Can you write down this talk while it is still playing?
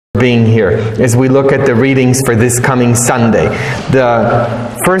being here as we look at the readings for this coming Sunday. The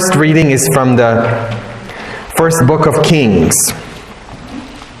first reading is from the first book of Kings.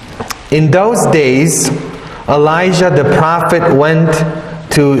 In those days, Elijah the prophet went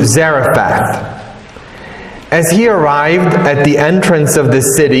to Zarephath. As he arrived at the entrance of the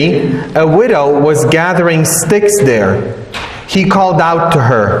city, a widow was gathering sticks there. He called out to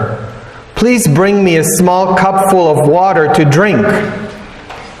her, "Please bring me a small cupful of water to drink."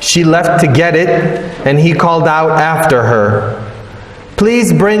 She left to get it, and he called out after her,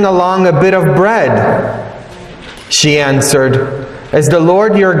 "Please bring along a bit of bread." She answered, "As the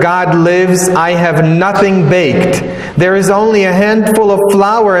Lord your God lives, I have nothing baked. There is only a handful of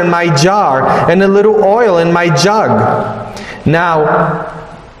flour in my jar and a little oil in my jug. Now,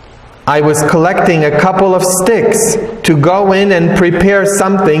 I was collecting a couple of sticks to go in and prepare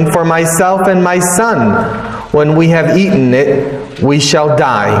something for myself and my son. When we have eaten it, we shall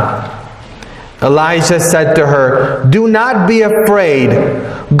die." Elijah said to her, "Do not be afraid.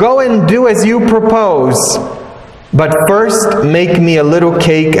 Go and do as you propose. But first make me a little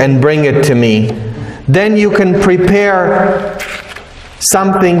cake and bring it to me. Then you can prepare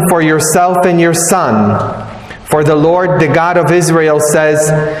something for yourself and your son. For the Lord, the God of Israel,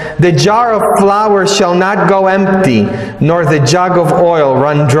 says, 'The jar of flour shall not go empty, nor the jug of oil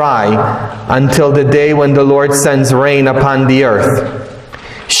run dry, until the day when the Lord sends rain upon the earth.'"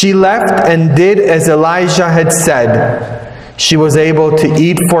 She left and did as Elijah had said. She was able to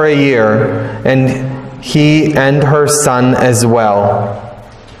eat for a year, and he and her son as well.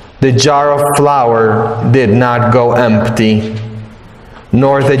 The jar of flour did not go empty,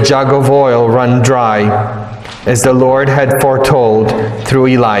 nor the jug of oil run dry, as the Lord had foretold through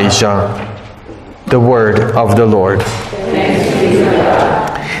Elijah. The word of the Lord.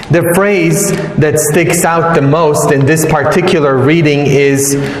 The phrase that sticks out the most in this particular reading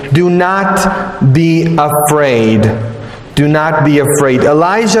is, "Do not be afraid." Do not be afraid.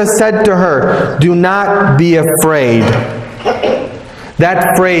 Elijah said to her, "Do not be afraid."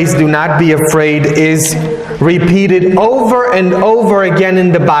 That phrase, "do not be afraid," is repeated over and over again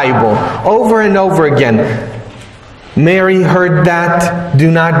in the Bible. Over and over again. Mary heard that,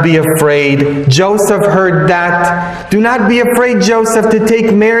 "Do not be afraid." Joseph heard that, "Do not be afraid, Joseph, to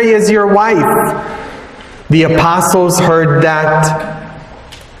take Mary as your wife." The apostles heard that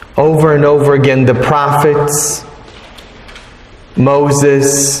over and over again. The prophets,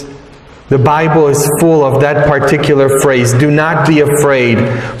 Moses. The Bible is full of that particular phrase, "Do not be afraid."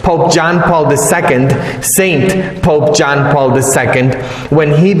 Pope John Paul II, Saint Pope John Paul II,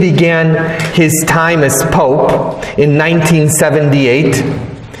 when he began his time as Pope in 1978,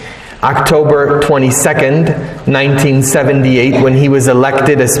 October 22nd, 1978, when he was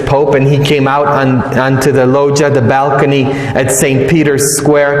elected as Pope, and he came out onto the loggia, the balcony at St. Peter's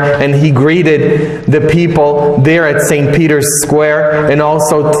Square, and he greeted the people there at St. Peter's Square and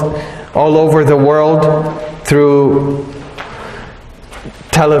also all over the world through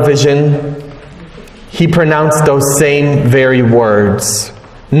television. He pronounced those same very words.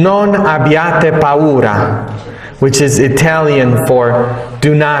 "Non abbiate paura," which is Italian for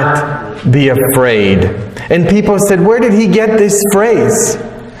 "do not be afraid." And people said, where did he get this phrase?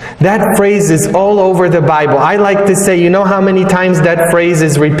 That phrase is all over the Bible. I like to say, you know how many times that phrase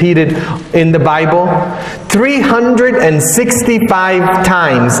is repeated in the Bible? 365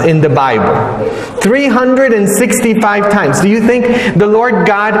 times in the Bible. 365 times. Do you think the Lord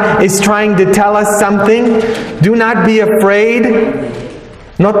God is trying to tell us something? Do not be afraid.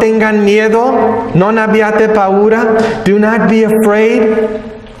 No tengan miedo, non abbiate paura, do not be afraid.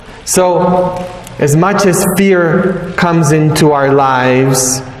 So, as much as fear comes into our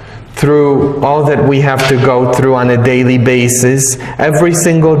lives through all that we have to go through on a daily basis, every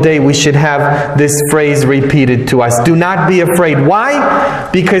single day we should have this phrase repeated to us. Do not be afraid. Why?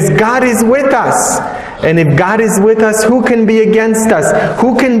 Because God is with us. And if God is with us, who can be against us?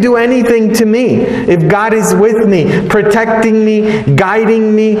 Who can do anything to me? If God is with me, protecting me,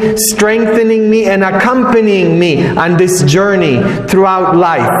 guiding me, strengthening me, and accompanying me on this journey throughout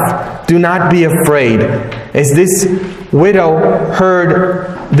life, do not be afraid. As this widow heard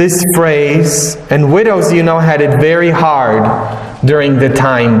this phrase, and widows, you know, had it very hard during the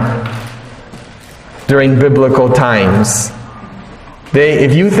time, during biblical times.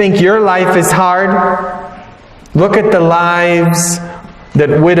 If you think your life is hard, look at the lives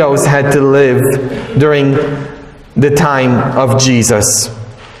that widows had to live during the time of Jesus.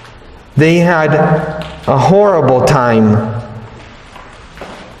 They had a horrible time.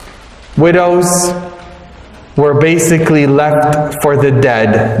 Widows were basically left for the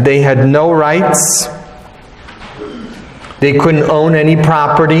dead. They had no rights. They couldn't own any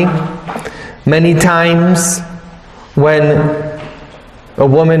property. Many times when a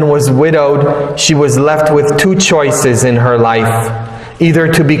woman was widowed, she was left with two choices in her life: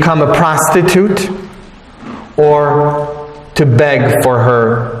 either to become a prostitute or to beg for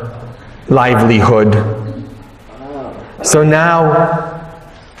her livelihood. So now,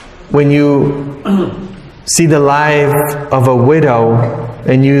 when you see the life of a widow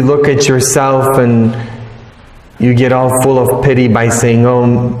and you look at yourself and you get all full of pity by saying,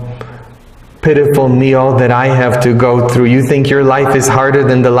 "Oh, pitiful me, all that I have to go through." You think your life is harder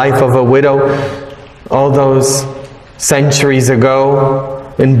than the life of a widow all those centuries ago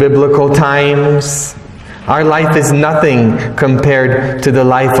in biblical times. Our life is nothing compared to the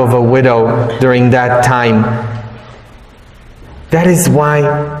life of a widow during that time. That is why,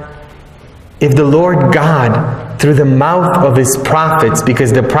 if the Lord God, through the mouth of His prophets,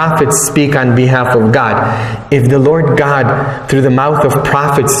 because the prophets speak on behalf of God, if the Lord God, through the mouth of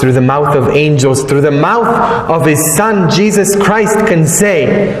prophets, through the mouth of angels, through the mouth of His Son, Jesus Christ, can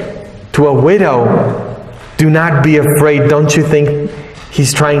say to a widow, "Do not be afraid," don't you think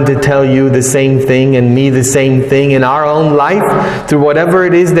He's trying to tell you the same thing and me the same thing in our own life, through whatever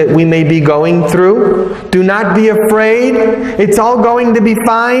it is that we may be going through? Do not be afraid. It's all going to be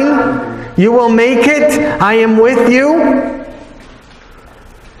fine. You will make it. I am with you.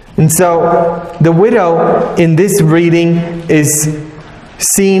 And so the widow in this reading is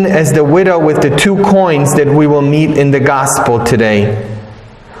seen as the widow with the two coins that we will meet in the gospel today.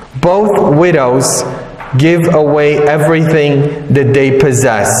 Both widows give away everything that they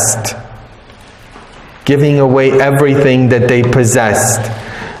possessed. Giving away everything that they possessed.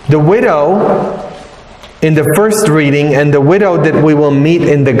 The widow in the first reading and the widow that we will meet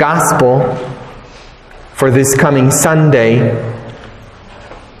in the gospel for this coming Sunday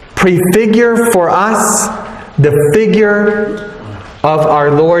prefigure for us the figure of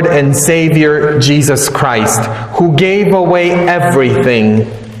our Lord and Savior Jesus Christ, who gave away everything.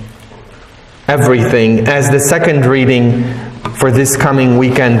 Everything, as the second reading for this coming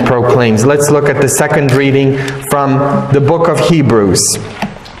weekend proclaims. Let's look at the second reading from the book of Hebrews.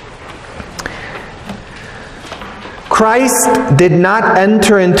 Christ did not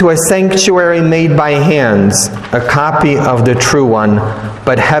enter into a sanctuary made by hands, a copy of the true one,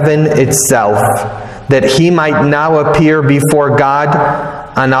 but heaven itself, that He might now appear before God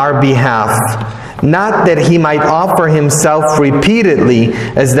on our behalf. Not that He might offer Himself repeatedly,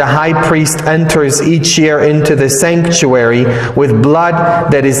 as the high priest enters each year into the sanctuary with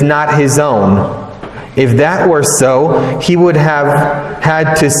blood that is not His own. If that were so, He would have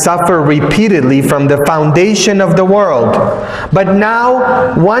had to suffer repeatedly from the foundation of the world. But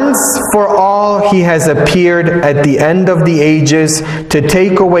now, once for all, He has appeared at the end of the ages to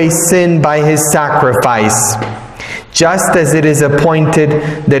take away sin by His sacrifice. Just as it is appointed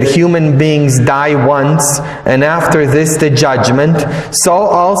that human beings die once, and after this the judgment, so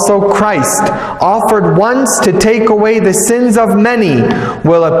also Christ, offered once to take away the sins of many,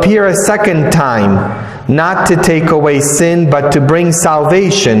 will appear a second time, not to take away sin, but to bring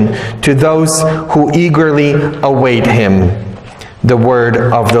salvation to those who eagerly await Him. The word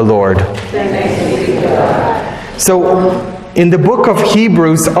of the Lord. So, in the book of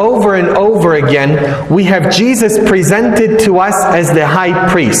Hebrews, over and over again, we have Jesus presented to us as the high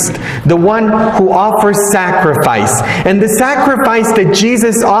priest, the one who offers sacrifice. And the sacrifice that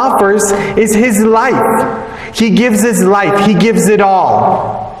Jesus offers is His life. He gives His life. He gives it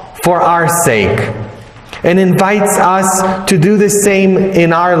all for our sake, and invites us to do the same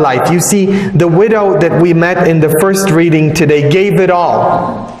in our life. You see, the widow that we met in the first reading today gave it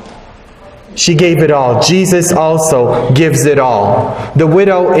all. She gave it all. Jesus also gives it all. The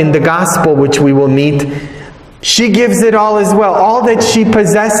widow in the gospel, which we will meet, she gives it all as well, all that she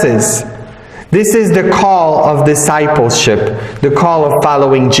possesses. This is the call of discipleship, the call of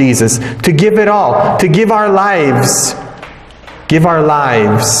following Jesus, to give it all, to give our lives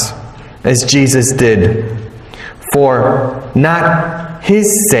as Jesus did, for not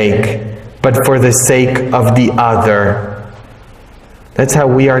His sake, but for the sake of the other. That's how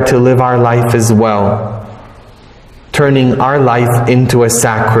we are to live our life as well, turning our life into a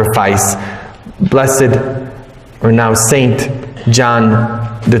sacrifice. Blessed, or now Saint John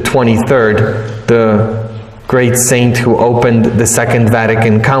the 23rd, the great saint who opened the Second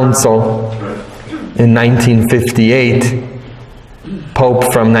Vatican Council in 1958,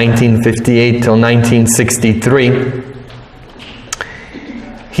 Pope from 1958 till 1963,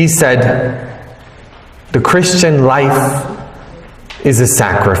 he said, the Christian life is a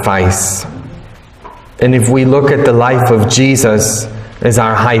sacrifice. And if we look at the life of Jesus as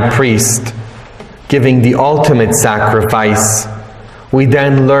our high priest, giving the ultimate sacrifice, we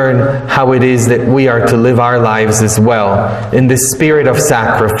then learn how it is that we are to live our lives as well, in the spirit of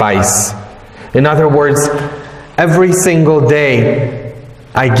sacrifice. In other words, every single day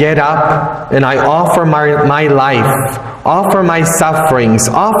I get up and I offer my life, offer my sufferings,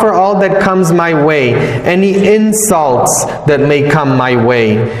 offer all that comes my way, any insults that may come my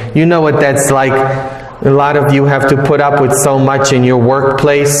way. You know what that's like. A lot of you have to put up with so much in your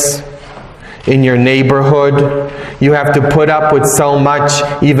workplace, in your neighborhood. You have to put up with so much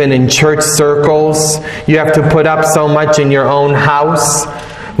even in church circles. You have to put up so much in your own house,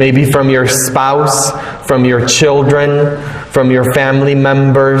 maybe from your spouse, from your children, from your family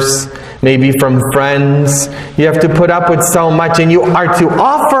members, maybe from friends. You have to put up with so much, and you are to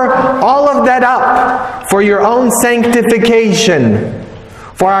offer all of that up for your own sanctification.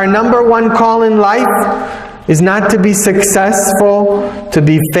 For our number one call in life is not to be successful, to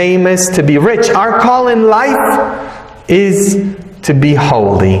be famous, to be rich. Our call in life is to be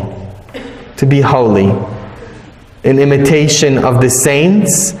holy. To be holy. In imitation of the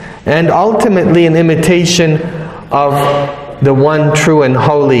saints, and ultimately in imitation of the one true and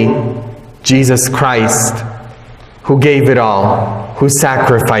holy Jesus Christ, who gave it all, who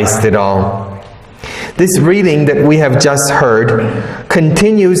sacrificed it all. This reading that we have just heard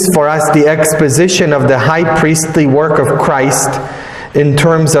continues for us the exposition of the high priestly work of Christ in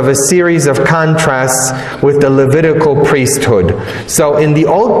terms of a series of contrasts with the Levitical priesthood. So in the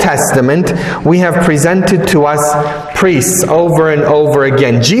Old Testament, we have presented to us priests over and over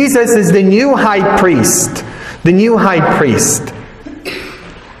again. Jesus is the new high priest. The new high priest.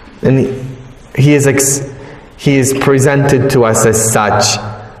 And he is presented to us as such.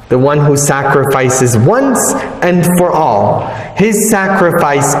 The one who sacrifices once and for all. His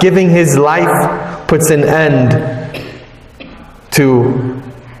sacrifice, giving his life, puts an end to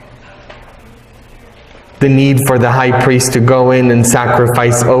the need for the high priest to go in and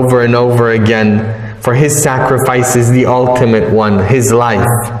sacrifice over and over again. For his sacrifice is the ultimate one, his life.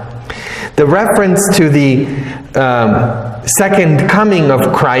 The reference to the second coming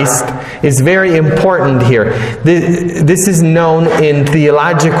of Christ is very important here. This is known in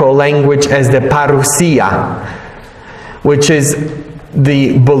theological language as the parousia, which is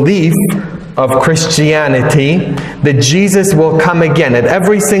the belief of Christianity that Jesus will come again. At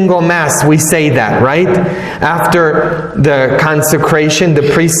every single Mass we say that, right? After the consecration,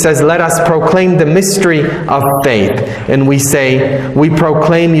 the priest says, "Let us proclaim the mystery of faith." And we say, "We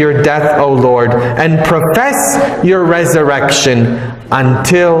proclaim your death, O Lord, and profess your resurrection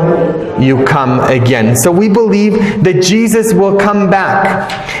until you come again." So we believe that Jesus will come back.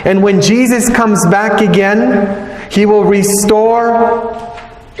 And when Jesus comes back again, he will restore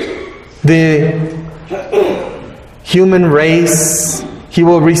the human race. He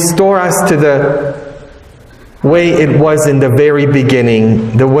will restore us to the way it was in the very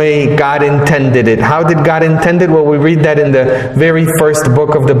beginning, the way God intended it. How did God intend it? Well, we read that in the very first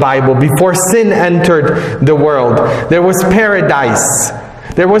book of the Bible. Before sin entered the world, there was paradise.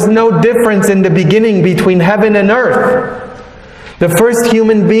 There was no difference in the beginning between heaven and earth. The first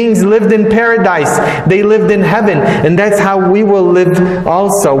human beings lived in paradise. They lived in heaven. And that's how we will live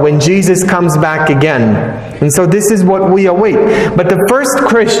also when Jesus comes back again. And so this is what we await. But the first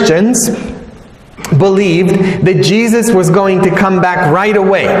Christians believed that Jesus was going to come back right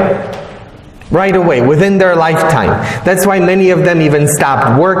away. Right away, within their lifetime. That's why many of them even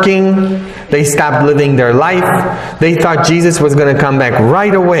stopped working. They stopped living their life. They thought Jesus was going to come back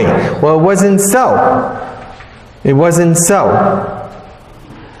right away. Well, it wasn't so. It wasn't so.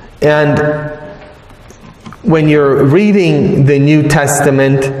 And when you're reading the New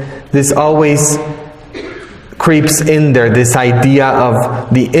Testament, this always creeps in there, this idea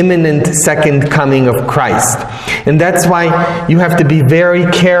of the imminent second coming of Christ. And that's why you have to be very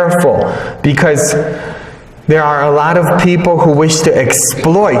careful, because there are a lot of people who wish to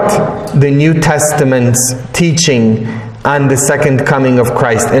exploit the New Testament's teaching on the second coming of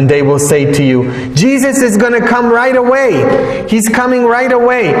Christ. And they will say to you, Jesus is going to come right away. He's coming right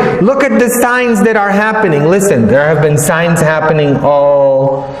away. Look at the signs that are happening. Listen, there have been signs happening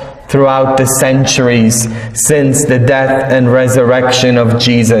all throughout the centuries since the death and resurrection of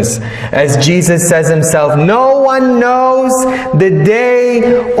Jesus. As Jesus says himself, no one knows the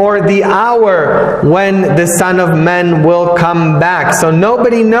day or the hour when the Son of Man will come back. So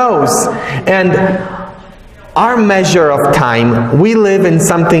nobody knows. And our measure of time, we live in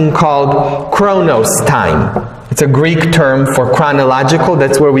something called chronos time. It's a Greek term for chronological.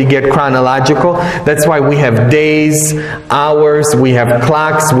 That's where we get chronological. That's why we have days, hours, we have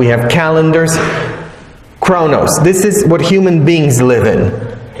clocks, we have calendars. Chronos. This is what human beings live in.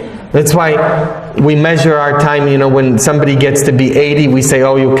 That's why we measure our time, when somebody gets to be 80, we say,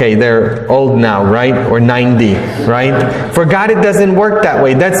 oh, okay, they're old now, right? Or 90, right? For God, it doesn't work that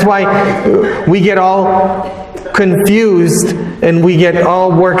way. That's why we get all confused and we get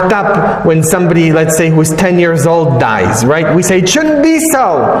all worked up when somebody, let's say, who's 10 years old dies, right? We say, it shouldn't be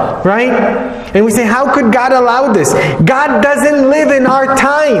so, right? And we say, how could God allow this? God doesn't live in our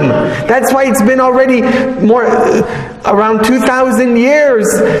time. That's why it's been already around 2,000 years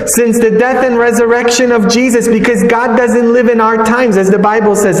since the death and resurrection of Jesus, because God doesn't live in our times. As the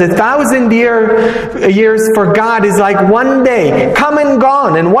Bible says, 1,000 years for God is like one day, come and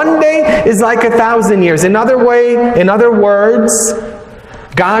gone. And one day is like 1,000 years. In other words,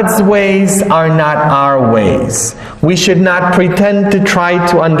 God's ways are not our ways. We should not pretend to try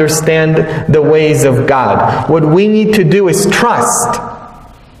to understand the ways of God. What we need to do is trust.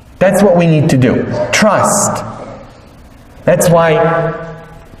 That's what we need to do. Trust. That's why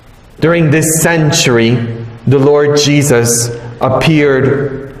during this century, the Lord Jesus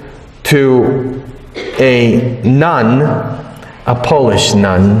appeared to a nun, a Polish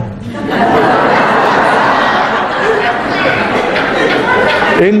nun,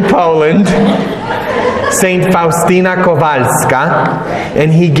 in Poland, Saint Faustina Kowalska,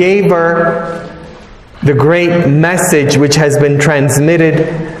 and he gave her the great message which has been transmitted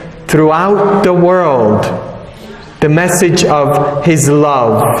throughout the world, the message of his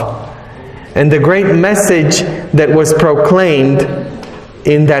love. And the great message that was proclaimed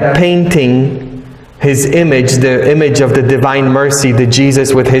in that painting, his image, the image of the divine mercy, the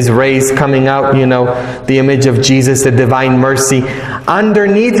Jesus with his rays coming out, the image of Jesus, the divine mercy.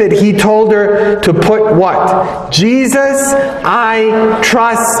 Underneath it, he told her to put what? Jesus, I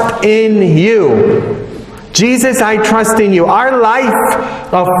trust in you. Jesus, I trust in you. Our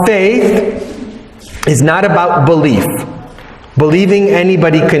life of faith is not about belief. Believing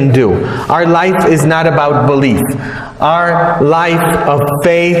anybody can do. Our life is not about belief. Our life of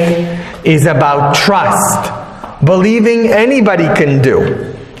faith is about trust. Believing anybody can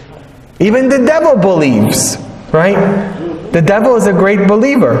do. Even the devil believes, right? The devil is a great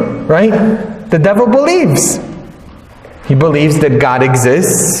believer, right? The devil believes. He believes that God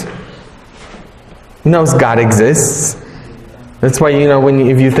exists. He knows God exists. That's why,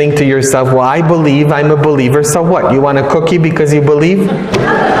 if you think to yourself, well, I believe, I'm a believer, so what? You want a cookie because you believe?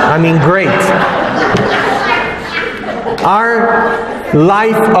 I mean, great. Our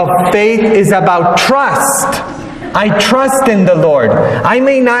life of faith is about trust. I trust in the Lord. I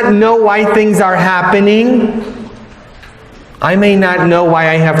may not know why things are happening. I may not know why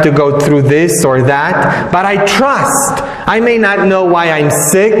I have to go through this or that, but I trust. I may not know why I'm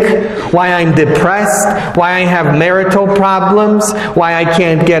sick, why I'm depressed, why I have marital problems, why I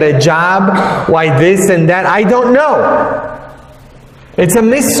can't get a job, why this and that. I don't know. It's a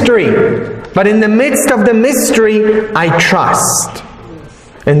mystery. But in the midst of the mystery, I trust.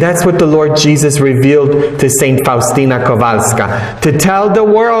 And that's what the Lord Jesus revealed to Saint Faustina Kowalska. To tell the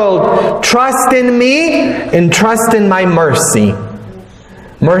world, trust in me and trust in my mercy.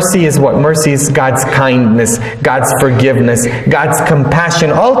 Mercy is what? Mercy is God's kindness, God's forgiveness, God's compassion.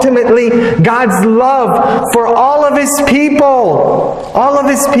 Ultimately, God's love for all of His people. All of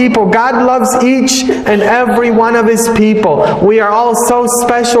His people. God loves each and every one of His people. We are all so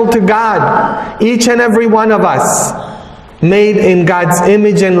special to God. Each and every one of us. Made in God's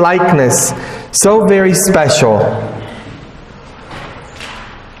image and likeness. So very special.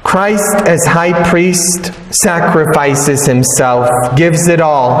 Christ as high priest sacrifices Himself, gives it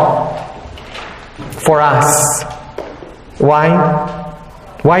all for us. Why?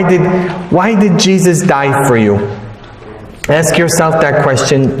 Why did Jesus die for you? Ask yourself that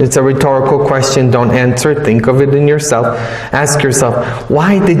question. It's a rhetorical question. Don't answer it. Think of it in yourself. Ask yourself,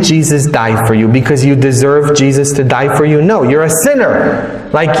 why did Jesus die for you? Because you deserve Jesus to die for you? No, you're a sinner.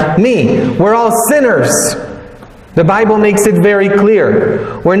 Like me. We're all sinners. The Bible makes it very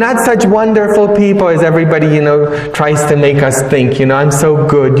clear. We're not such wonderful people as everybody, tries to make us think. I'm so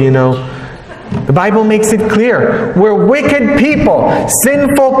good, The Bible makes it clear. We're wicked people,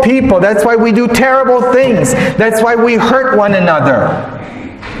 sinful people. That's why we do terrible things. That's why we hurt one another.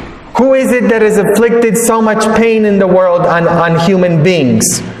 Who is it that has inflicted so much pain in the world on human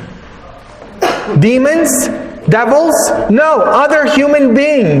beings? Demons? Devils? No, other human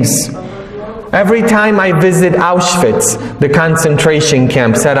beings. Every time I visit Auschwitz, the concentration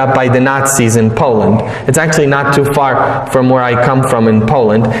camp set up by the Nazis in Poland, it's actually not too far from where I come from in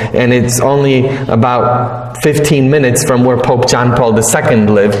Poland, and it's only about 15 minutes from where Pope John Paul II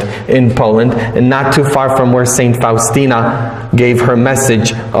lived in Poland, and not too far from where Saint Faustina gave her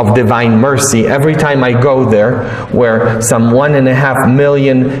message of divine mercy. Every time I go there, where some 1.5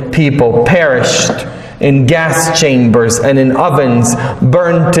 million people perished in gas chambers and in ovens,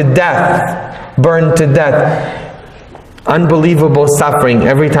 burned to death. Unbelievable suffering.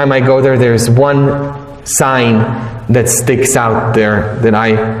 Every time I go there, there's one sign that sticks out there that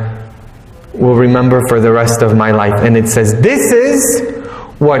I will remember for the rest of my life. And it says, "This is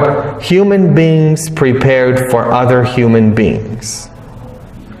what human beings prepared for other human beings."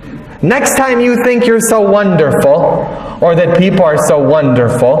 Next time you think you're so wonderful, or that people are so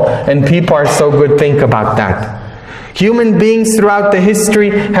wonderful, and people are so good, think about that. Human beings throughout the history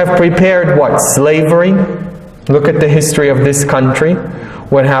have prepared what? Slavery. Look at the history of this country.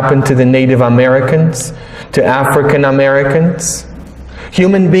 What happened to the Native Americans, to African Americans.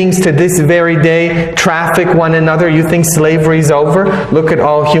 Human beings to this very day traffic one another. You think slavery's over? Look at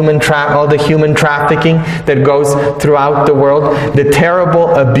all the human trafficking that goes throughout the world. The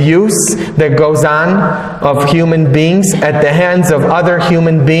terrible abuse that goes on of human beings at the hands of other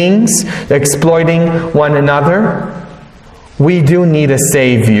human beings, exploiting one another. We do need a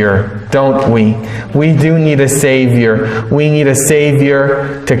Savior, don't we? We do need a Savior. We need a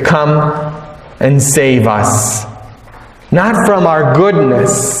Savior to come and save us. Not from our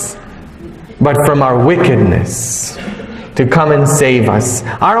goodness, but from our wickedness. To come and save us.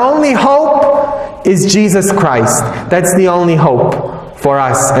 Our only hope is Jesus Christ. That's the only hope for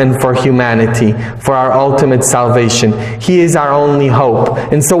us and for humanity, for our ultimate salvation. He is our only hope.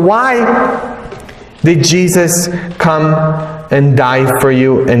 And so why did Jesus come and die for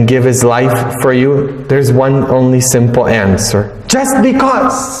you and give His life for you? There's one only simple answer. Just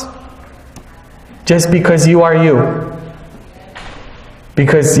because. Just because you are you.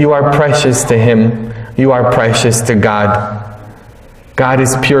 Because you are precious to Him. You are precious to God. God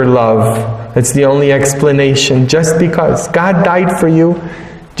is pure love. That's the only explanation. Just because. God died for you.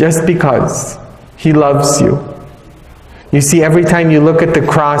 Just because. He loves you. You see, every time you look at the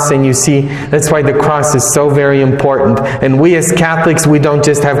cross and you see, that's why the cross is so very important. And we as Catholics, we don't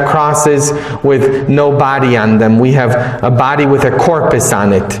just have crosses with no body on them. We have a body with a corpus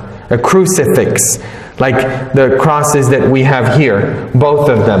on it, a crucifix, like the crosses that we have here, both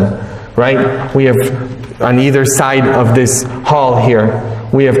of them, right? We have on either side of this hall here,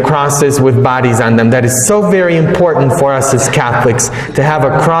 we have crosses with bodies on them. That is so very important for us as Catholics, to have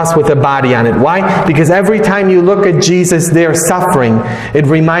a cross with a body on it. Why? Because every time you look at Jesus there suffering, it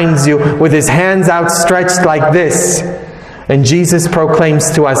reminds you with His hands outstretched like this. And Jesus proclaims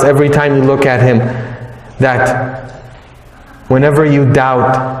to us every time you look at Him that whenever you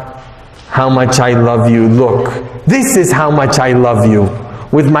doubt how much I love you, look, this is how much I love you.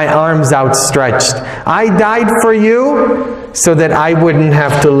 With my arms outstretched. I died for you so that I wouldn't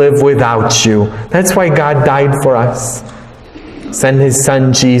have to live without you. That's why God died for us. Sent His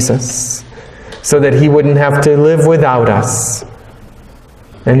Son Jesus so that He wouldn't have to live without us.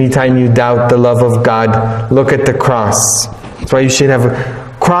 Anytime you doubt the love of God, look at the cross. That's why you should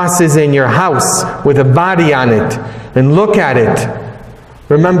have crosses in your house with a body on it and look at it.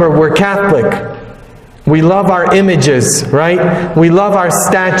 Remember, we're Catholic. We love our images, right? We love our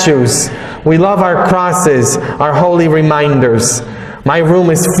statues. We love our crosses, our holy reminders. My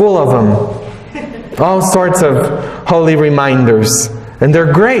room is full of them. All sorts of holy reminders. And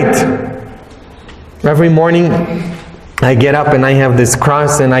they're great. Every morning I get up and I have this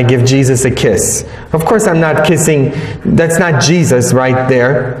cross and I give Jesus a kiss. Of course I'm not kissing, that's not Jesus right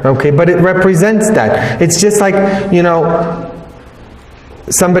there, okay? But it represents that. It's just like, you know,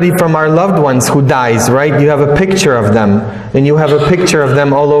 somebody from our loved ones who dies, right? You have a picture of them, and you have a picture of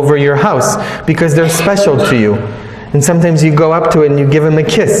them all over your house because they're special to you. And sometimes you go up to it and you give them a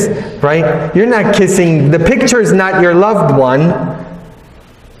kiss, right? You're not kissing, the picture is not your loved one.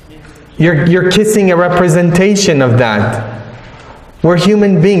 You're kissing a representation of that. We're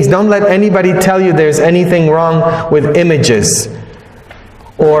human beings. Don't let anybody tell you there's anything wrong with images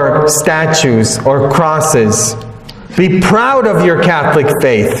or statues or crosses. Be proud of your Catholic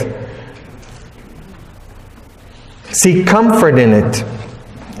faith. Seek comfort in it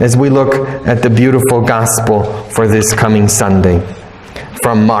as we look at the beautiful gospel for this coming Sunday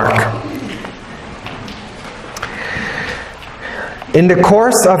from Mark. In the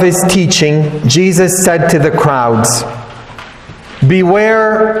course of His teaching, Jesus said to the crowds,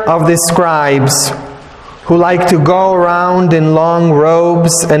 "Beware of the scribes who like to go around in long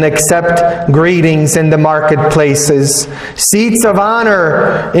robes and accept greetings in the marketplaces, seats of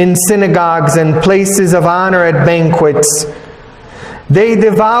honor in synagogues and places of honor at banquets. They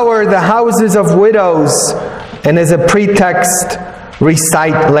devour the houses of widows and as a pretext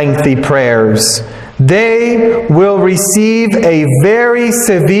recite lengthy prayers. They will receive a very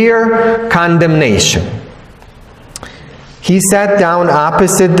severe condemnation. He sat down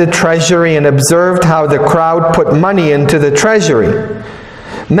opposite the treasury and observed how the crowd put money into the treasury.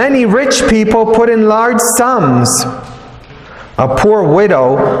 Many rich people put in large sums. A poor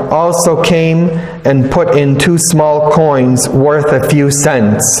widow also came and put in 2 small coins worth a few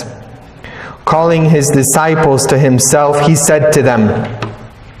cents. Calling his disciples to himself, he said to them,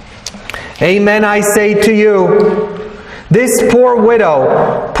 "Amen, I say to you, this poor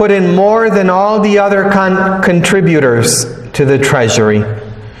widow put in more than all the other contributors to the treasury.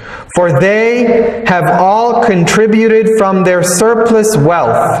 For they have all contributed from their surplus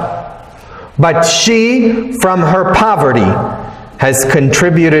wealth, but she, from her poverty, has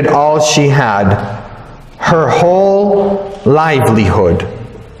contributed all she had, her whole livelihood."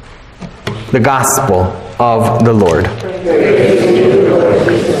 The Gospel of the Lord.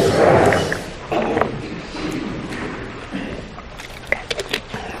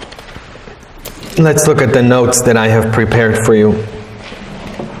 Let's look at the notes that I have prepared for you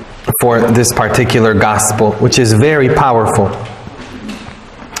for this particular gospel, which is very powerful.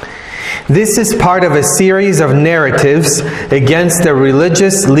 This is part of a series of narratives against the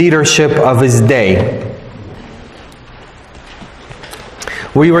religious leadership of his day.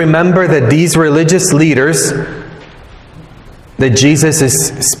 We remember that these religious leaders that Jesus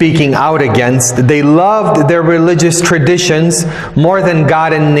is speaking out against, they loved their religious traditions more than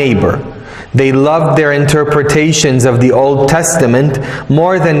God and neighbor. They loved their interpretations of the Old Testament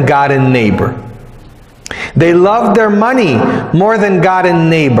more than God and neighbor. They loved their money more than God and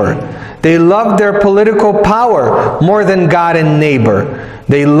neighbor. They loved their political power more than God and neighbor.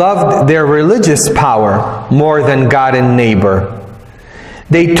 They loved their religious power more than God and neighbor.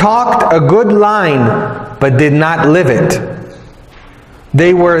 They talked a good line, but did not live it.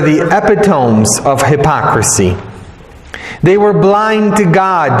 They were the epitomes of hypocrisy. They were blind to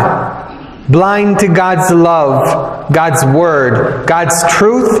God, blind to God's love, God's word, God's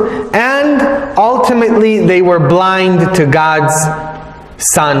truth, and ultimately they were blind to God's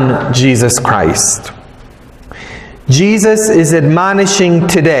Son, Jesus Christ. Jesus is admonishing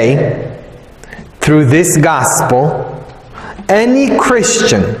today, through this gospel, any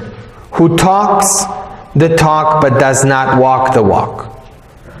Christian who talks the talk but does not walk the walk.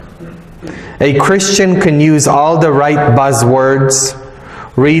 A Christian can use all the right buzzwords,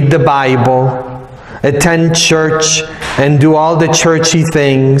 read the Bible, attend church, and do all the churchy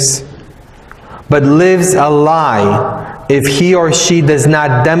things, but lives a lie if he or she does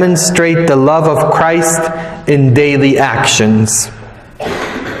not demonstrate the love of Christ in daily actions.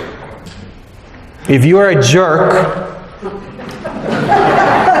 If you are a jerk,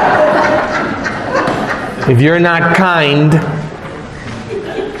 if you're not kind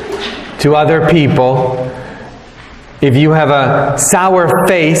to other people, if you have a sour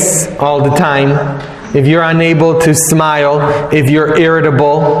face all the time, if you're unable to smile, if you're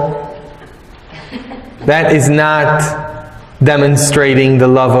irritable, that is not demonstrating the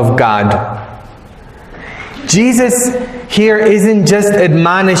love of God. Jesus here isn't just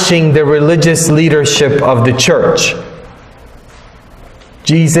admonishing the religious leadership of the church.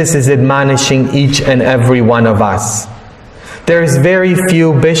 Jesus is admonishing each and every one of us. There's very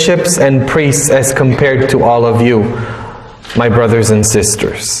few bishops and priests as compared to all of you, my brothers and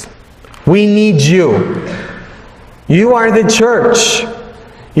sisters. We need you. You are the church.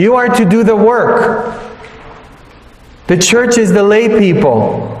 You are to do the work. The church is the lay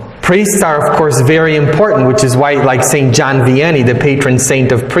people. Priests are, of course, very important, which is why, like St. John Vianney, the patron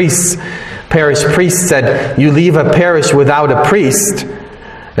saint of priests, parish priest, said, you leave a parish without a priest,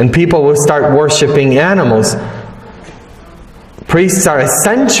 and people will start worshiping animals. Priests are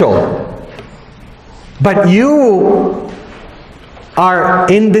essential. But you are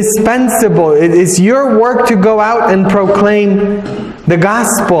indispensable. It is your work to go out and proclaim the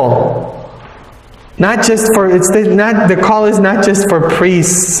gospel. Not just for, the call is not just for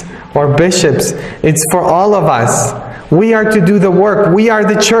priests or bishops. It's for all of us. We are to do the work. We are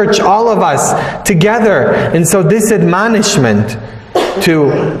the church, all of us, together. And so this admonishment to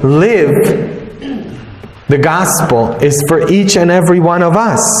live the gospel is for each and every one of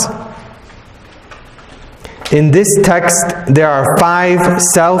us. In this text, there are 5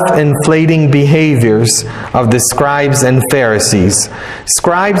 self-inflating behaviors of the scribes and Pharisees.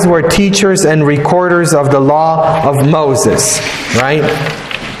 Scribes were teachers and recorders of the law of Moses, right?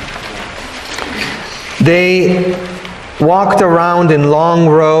 They walked around in long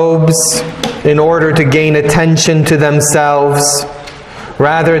robes in order to gain attention to themselves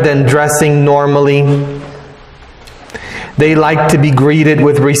rather than dressing normally. They liked to be greeted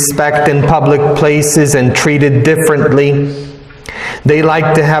with respect in public places and treated differently. They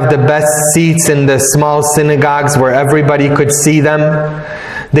liked to have the best seats in the small synagogues where everybody could see them.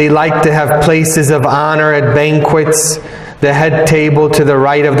 They liked to have places of honor at banquets, the head table to the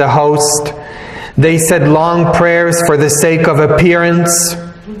right of the host. They said long prayers for the sake of appearance.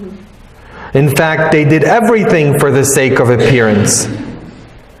 In fact, they did everything for the sake of appearance.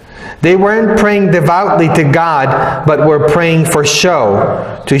 They weren't praying devoutly to God, but were praying for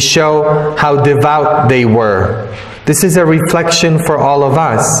show, to show how devout they were. This is a reflection for all of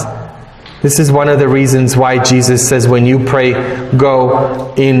us. This is one of the reasons why Jesus says, when you pray,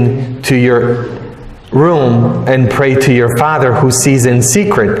 go into your room and pray to your Father who sees in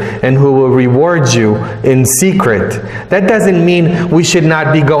secret and who will reward you in secret. That doesn't mean we should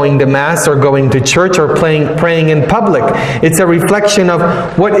not be going to Mass or going to church or praying in public. It's a reflection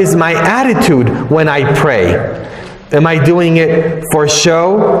of what is my attitude when I pray. Am I doing it for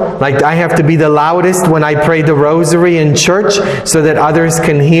show? Like I have to be the loudest when I pray the rosary in church so that others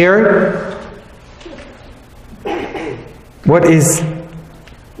can hear? What is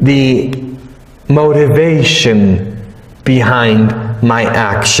the motivation behind my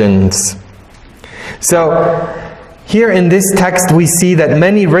actions? So here in this text we see that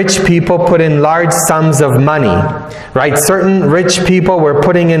many rich people put in large sums of money, right? Certain rich people were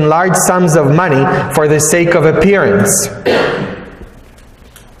putting in large sums of money for the sake of appearance.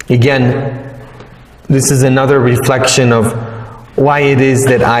 Again, this is another reflection of why it is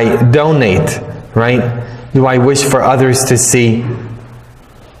that I donate, right? Do I wish for others to see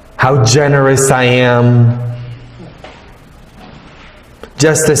how generous I am?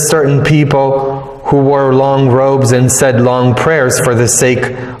 Just as certain people who wore long robes and said long prayers for the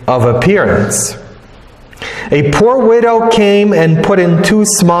sake of appearance. A poor widow came and put in 2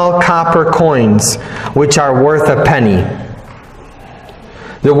 small copper coins, which are worth a penny.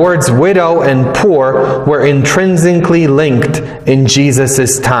 The words widow and poor were intrinsically linked in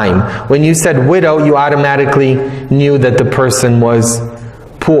Jesus' time. When you said widow, you automatically knew that the person was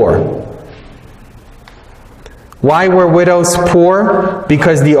poor. Why were widows poor?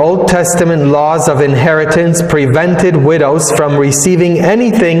 Because the Old Testament laws of inheritance prevented widows from receiving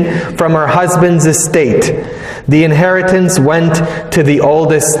anything from her husband's estate. The inheritance went to the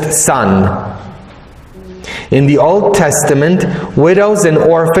oldest son. In the Old Testament, widows and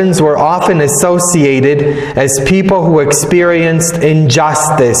orphans were often associated as people who experienced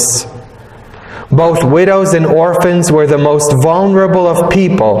injustice. Both widows and orphans were the most vulnerable of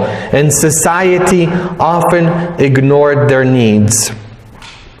people, and society often ignored their needs.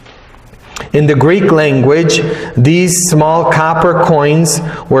 In the Greek language, these small copper coins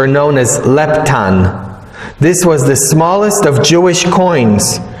were known as lepton. This was the smallest of Jewish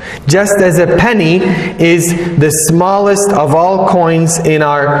coins, just as a penny is the smallest of all coins in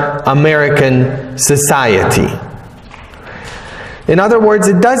our American society. In other words,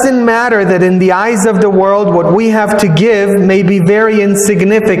 it doesn't matter that in the eyes of the world what we have to give may be very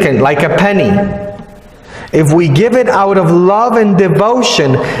insignificant, like a penny. If we give it out of love and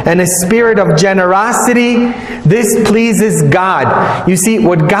devotion and a spirit of generosity, this pleases God. You see,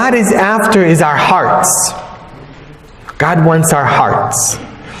 what God is after is our hearts. God wants our hearts.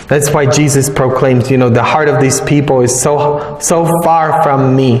 That's why Jesus proclaims, the heart of these people is so far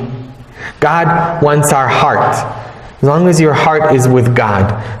from me. God wants our heart. As long as your heart is with God,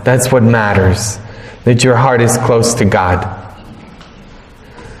 that's what matters. That your heart is close to God.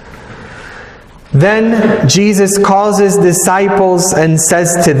 Then Jesus calls his disciples and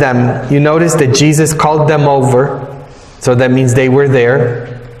says to them, you notice that Jesus called them over. So that means they were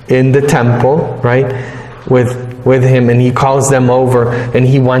there in the temple, right? With him, and he calls them over, and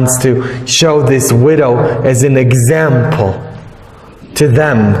he wants to show this widow as an example to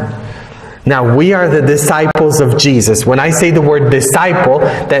them. Now, we are the disciples of Jesus. When I say the word disciple,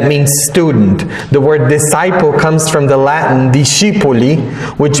 that means student. The word disciple comes from the Latin discipuli,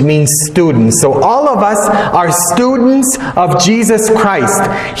 which means student. So all of us are students of Jesus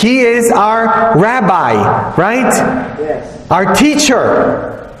Christ. He is our rabbi, right? Yes. Our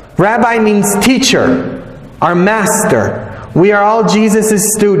teacher. Rabbi means teacher. Our master. We are all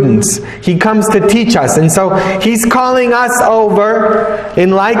Jesus' students. He comes to teach us. And so he's calling us over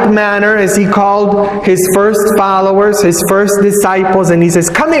in like manner as he called his first followers, his first disciples, and he says,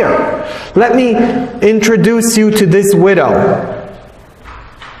 "Come here, let me introduce you to this widow."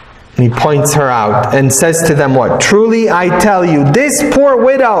 And he points her out and says to them what? "Truly I tell you, this poor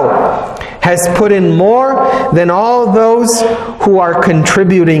widow has put in more than all those who are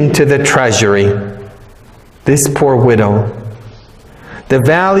contributing to the treasury." This poor widow. The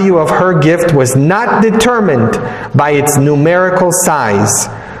value of her gift was not determined by its numerical size,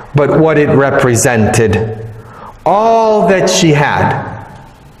 but what it represented. All that she had.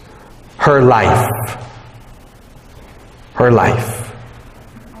 Her life. Her life.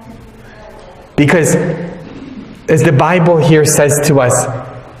 Because, as the Bible here says to us,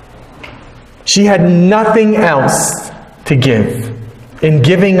 she had nothing else to give. In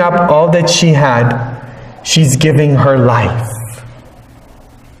giving up all that she had, she's giving her life.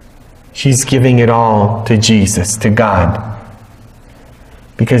 She's giving it all to Jesus, to God.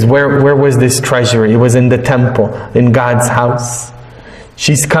 Because where was this treasury? It was in the temple, in God's house.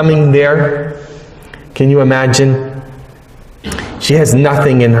 She's coming there. Can you imagine? She has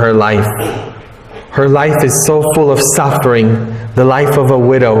nothing in her life. Her life is so full of suffering, the life of a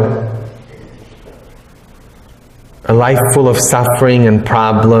widow. A life full of suffering and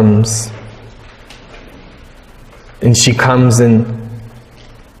problems. And she comes and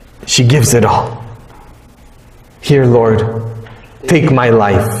she gives it all. "Here, Lord, take my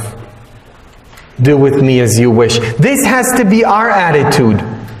life. Do with me as you wish." This has to be our attitude.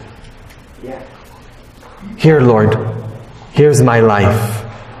 "Here, Lord, here's my life.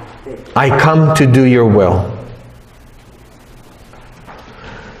 I come to do your will."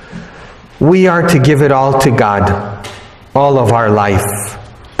 We are to give it all to God, all of our life,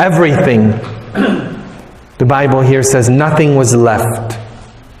 everything. The Bible here says nothing was left.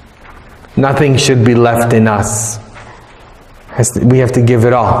 Nothing should be left in us. We have to give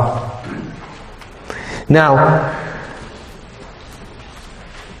it all. Now,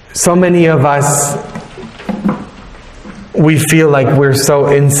 so many of us, we feel like we're so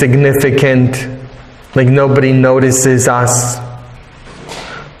insignificant, like nobody notices us.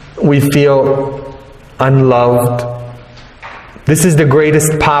 We feel unloved. This is the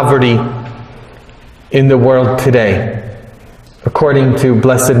greatest poverty in the world today. According to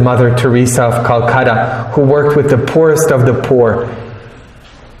Blessed Mother Teresa of Calcutta, who worked with the poorest of the poor.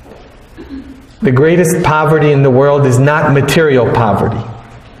 The greatest poverty in the world is not material poverty.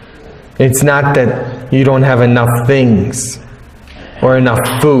 It's not that you don't have enough things or enough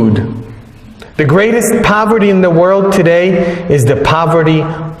food. The greatest poverty in the world today is the poverty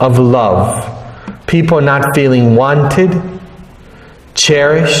of love. People not feeling wanted,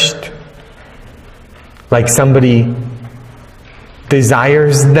 cherished, like somebody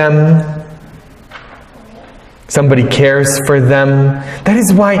desires them, somebody cares for them. That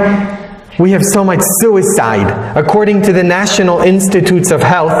is why we have so much suicide. According to the National Institutes of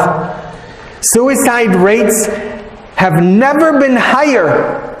Health, suicide rates have never been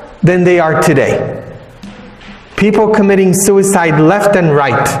higher than they are today. People committing suicide left and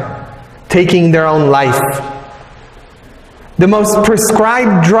right, taking their own life. The most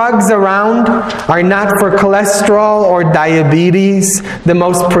prescribed drugs around are not for cholesterol or diabetes. The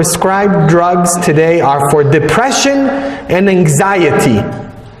most prescribed drugs today are for depression and anxiety.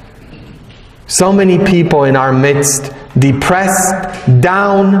 So many people in our midst, depressed,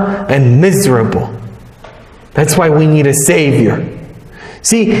 down, and miserable. That's why we need a Savior.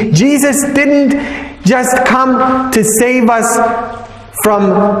 See, Jesus didn't just come to save us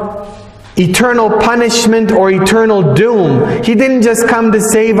from eternal punishment or eternal doom. He didn't just come to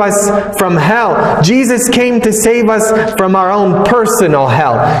save us from hell. Jesus came to save us from our own personal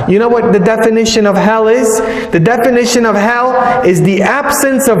hell. You know what the definition of hell is? The definition of hell is the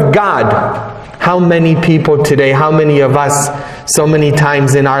absence of God. How many people today, how many of us, so many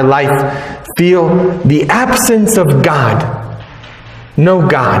times in our life, feel the absence of God? No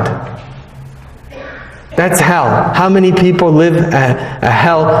God. That's hell. How many people live a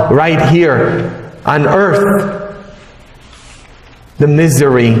hell right here on earth? The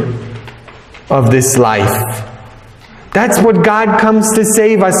misery of this life. That's what God comes to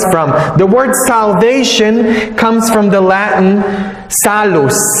save us from. The word salvation comes from the Latin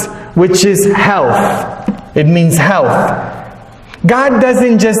salus, which is health. It means health. God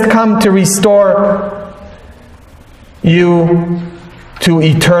doesn't just come to restore you to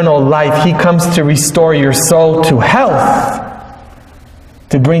eternal life. He comes to restore your soul to health.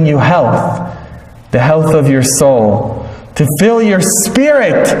 To bring you health. The health of your soul. To fill your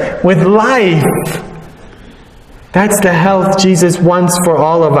spirit with life. That's the health Jesus wants for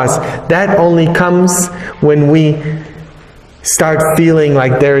all of us. That only comes when we start feeling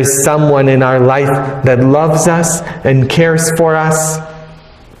like there is someone in our life that loves us and cares for us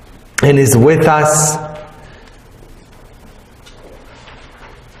and is with us,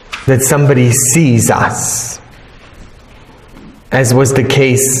 that somebody sees us, as was the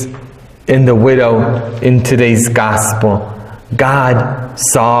case in the widow in today's gospel. God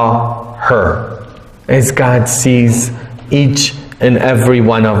saw her, as God sees each and every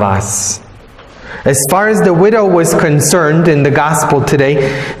one of us. As far as the widow was concerned in the gospel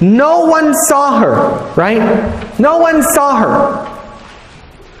today, no one saw her, right? No one saw her.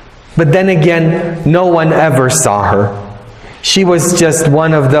 But then again, no one ever saw her. She was just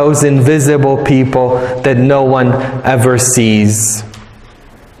one of those invisible people that no one ever sees.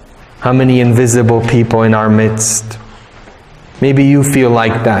 How many invisible people in our midst? Maybe you feel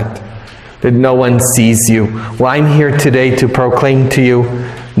like that no one sees you. Well, I'm here today to proclaim to you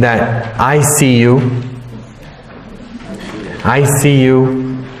that I see you. I see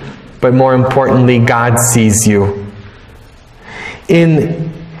you, but more importantly, God sees you.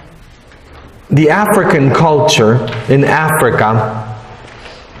 In the African culture, in Africa,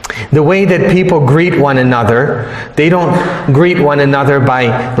 the way that people greet one another, they don't greet one another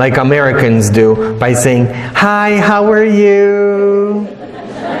by, like Americans do, by saying, "Hi, how are you?"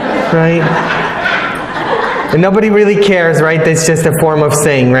 Right? And nobody really cares, right? That's just a form of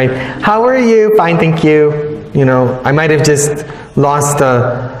saying, right? "How are you?" "Fine, thank you." You know, I might have just lost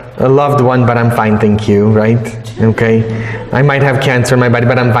a loved one, but I'm fine, thank you, right? Okay? I might have cancer in my body,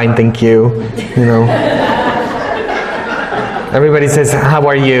 but I'm fine, thank you. You know? Everybody says, "How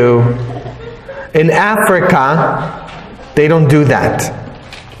are you?" In Africa, they don't do that.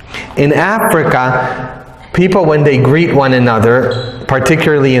 In Africa, people, when they greet one another,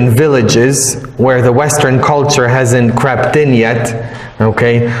 particularly in villages where the Western culture hasn't crept in yet,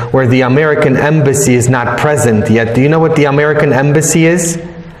 okay, where the American embassy is not present yet. Do you know what the American embassy is?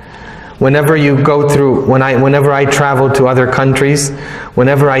 Whenever you go through, whenever I travel to other countries,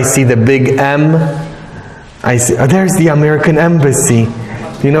 whenever I see the big M, I say, "Oh, there's the American embassy."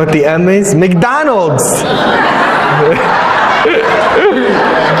 Do you know what the M is? McDonald's!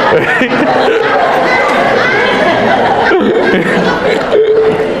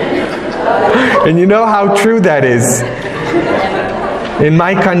 And you know how true that is. In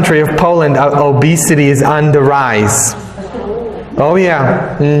my country of Poland, obesity is on the rise. Oh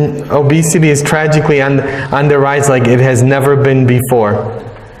yeah, obesity is tragically on the rise like it has never been before.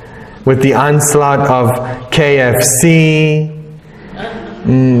 With the onslaught of KFC.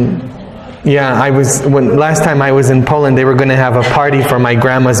 Yeah, last time I was in Poland, they were going to have a party for my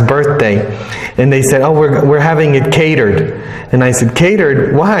grandma's birthday. And they said, "Oh, we're having it catered." And I said,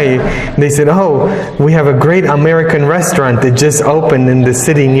 "Catered? Why?" And they said, "Oh, we have a great American restaurant that just opened in the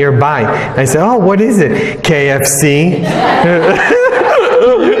city nearby." I said, "Oh, what is it?" "KFC."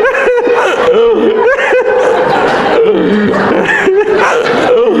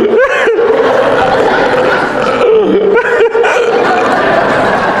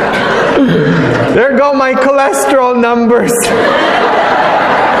 There go my cholesterol numbers.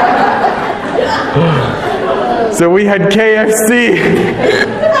 So we had KFC.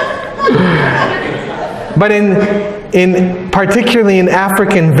 But particularly in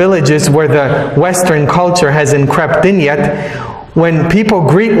African villages where the Western culture hasn't crept in yet, when people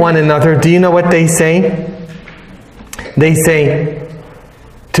greet one another, do you know what they say? They say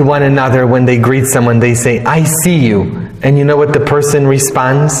to one another when they greet someone, they say, "I see you." And you know what the person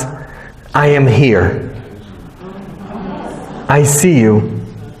responds? "I am here." I see you.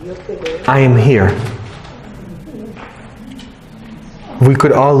 I am here. We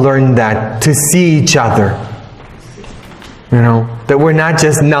could all learn that, to see each other. You know, that we're not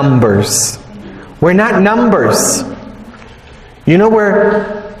just numbers. We're not numbers. You know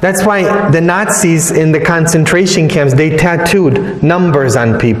that's why the Nazis in the concentration camps, they tattooed numbers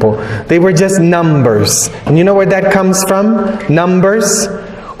on people. They were just numbers. And you know where that comes from? Numbers.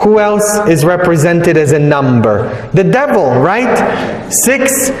 Who else is represented as a number? The devil, right?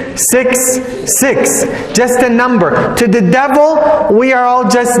 666. Just a number. To the devil, we are all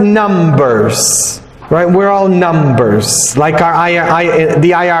just numbers. Right? We're all numbers. Like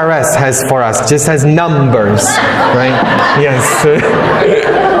the IRS has for us. Just has numbers. Right? Yes.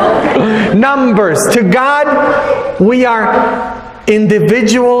 Numbers. To God, we are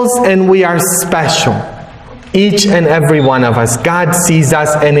individuals and we are special. Each and every one of us. God sees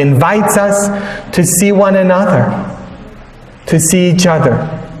us and invites us to see one another. To see each other.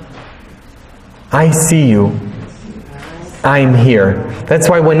 I see you. I'm here. That's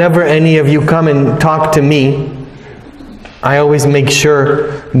why whenever any of you come and talk to me, I always make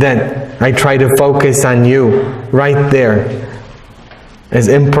sure that I try to focus on you right there. as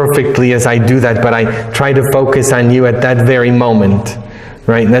imperfectly as I do that, but I try to focus on you at that very moment.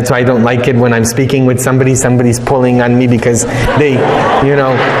 Right? And that's why I don't like it when I'm speaking with somebody's pulling on me because they,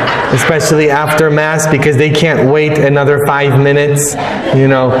 especially after Mass, because they can't wait another 5 minutes.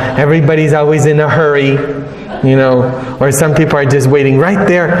 Everybody's always in a hurry. Or some people are just waiting right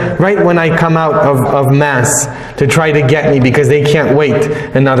there, right when I come out of Mass to try to get me because they can't wait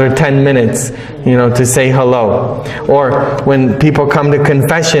another 10 minutes, to say hello. Or when people come to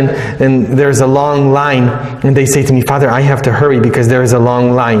confession and there's a long line and they say to me, Father, I have to hurry because there's a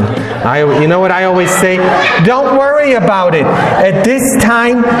long line. You know what I always say? Don't worry about it. At this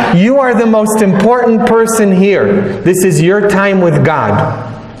time, you are the most important person here. This is your time with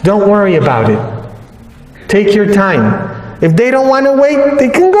God. Don't worry about it. Take your time. If they don't want to wait, they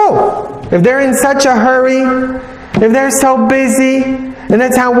can go. If they're in such a hurry, if they're so busy, and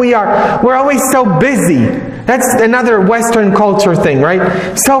that's how we are. We're always so busy. That's another Western culture thing,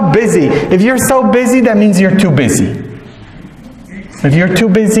 right? So busy. If you're so busy, that means you're too busy. If you're too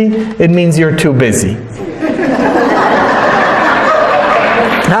busy, it means you're too busy.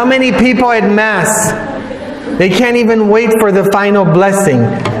 How many people at Mass, they can't even wait for the final blessing?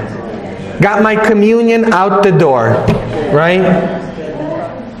 Got my communion, out the door, right?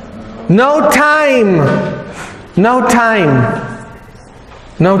 No time. No time.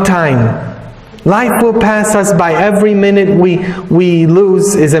 No time. Life will pass us by. Every minute we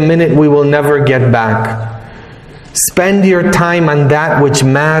lose is a minute we will never get back. Spend your time on that which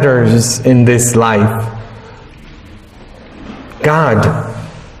matters in this life. God.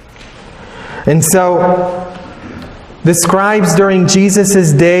 And so, the scribes during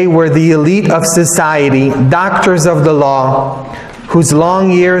Jesus' day were the elite of society, doctors of the law, whose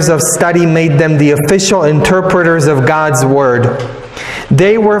long years of study made them the official interpreters of God's Word.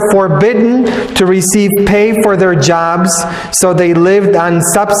 They were forbidden to receive pay for their jobs, so they lived on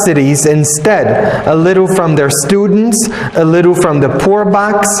subsidies instead, a little from their students, a little from the poor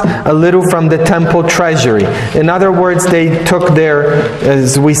box, a little from the temple treasury. In other words, they took their,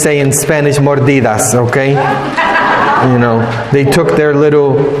 as we say in Spanish, mordidas, okay? They took their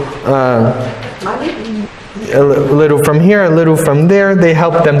little, a little from here, a little from there. They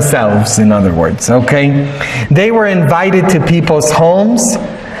helped themselves, in other words, okay? They were invited to people's homes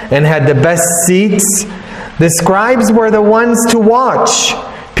and had the best seats. The scribes were the ones to watch.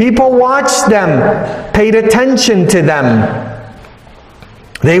 People watched them, paid attention to them.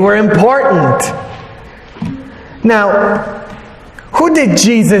 They were important. Now, who did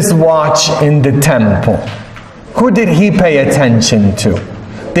Jesus watch in the temple? Who did he pay attention to?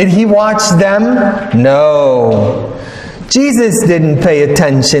 Did he watch them? No. Jesus didn't pay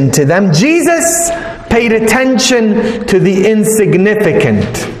attention to them. Jesus paid attention to the insignificant,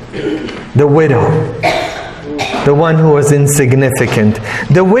 the widow, the one who was insignificant.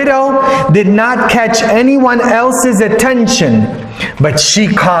 The widow did not catch anyone else's attention, but she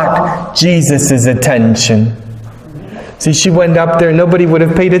caught Jesus' attention. See, she went up there, nobody would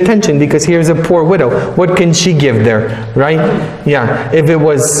have paid attention because here's a poor widow. What can she give there, right? Yeah, if it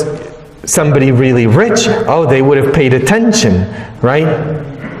was somebody really rich, oh, they would have paid attention, right?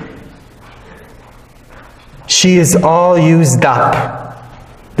 She is all used up.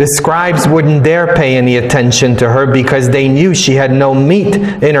 The scribes wouldn't dare pay any attention to her because they knew she had no meat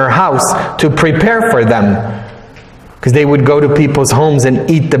in her house to prepare for them. Because they would go to people's homes and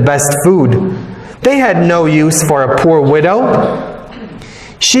eat the best food. They had no use for a poor widow.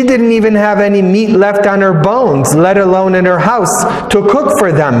 She didn't even have any meat left on her bones, let alone in her house, to cook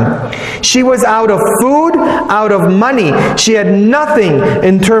for them. She was out of food, out of money. She had nothing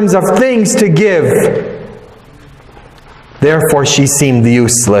in terms of things to give. Therefore, she seemed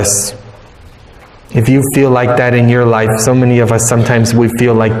useless. If you feel like that in your life, so many of us sometimes we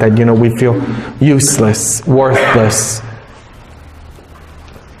feel like that, we feel useless, worthless.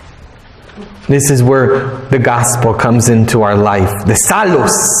 This is where the gospel comes into our life. The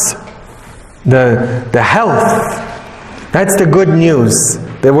salus, the health. That's the good news.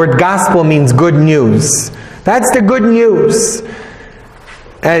 The word gospel means good news. That's the good news.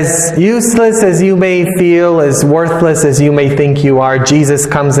 As useless as you may feel, as worthless as you may think you are, Jesus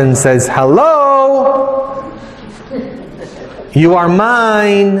comes and says, hello, you are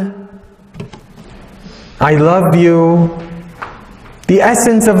mine. I love you. The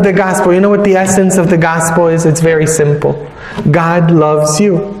essence of the gospel, you know what the essence of the gospel is? It's very simple. God loves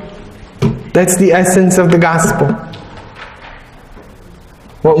you. That's the essence of the gospel.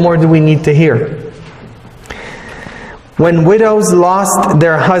 What more do we need to hear? When widows lost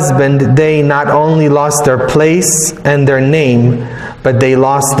their husband, they not only lost their place and their name, but they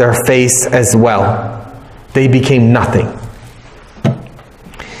lost their face as well. They became nothing.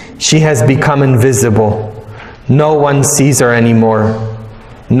 she has become invisible. No one sees her anymore.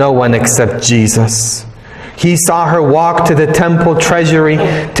 No one except Jesus. He saw her walk to the temple treasury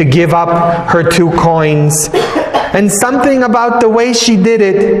to give up her 2 coins. And something about the way she did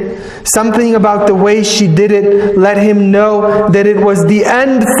it, let him know that it was the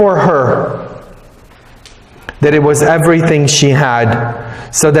end for her. That it was everything she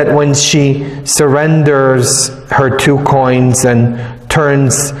had. So that when she surrenders her 2 coins and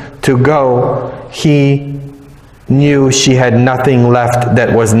turns to go, he knew she had nothing left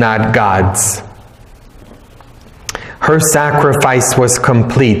that was not God's. Her sacrifice was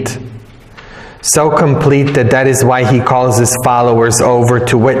complete. So complete that is why he calls his followers over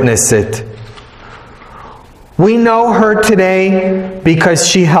to witness it. We know her today because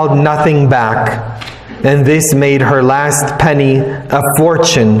she held nothing back. And this made her last penny a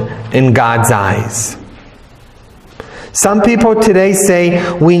fortune in God's eyes. Some people today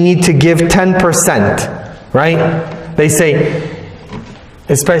say we need to give 10%, right? They say,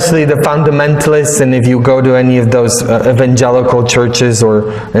 especially the fundamentalists, and if you go to any of those evangelical churches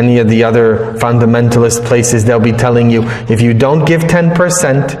or any of the other fundamentalist places, they'll be telling you, if you don't give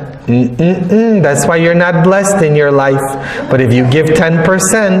 10%, that's why you're not blessed in your life. But if you give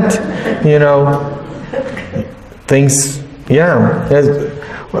 10%, you know, things, yeah.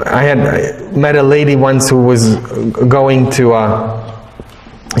 I met a lady once who was going to,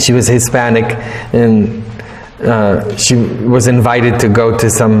 she was Hispanic, and she was invited to go to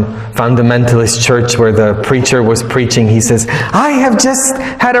some fundamentalist church where the preacher was preaching. He says, I have just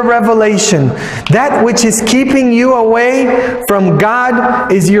had a revelation. That which is keeping you away from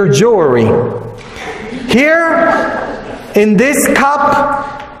God is your jewelry. Here, in this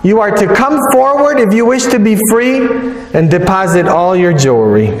cup, you are to come forward if you wish to be free and deposit all your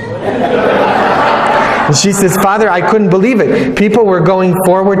jewelry. And she says, Father, I couldn't believe it. People were going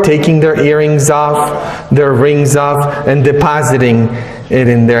forward, taking their earrings off, their rings off, and depositing it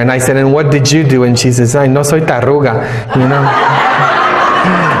in there. And I said, and what did you do? And she says, ay, no soy taruga, you know.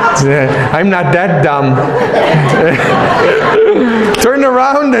 I'm not that dumb. Turned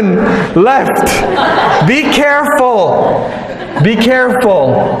around and left. Be careful. Be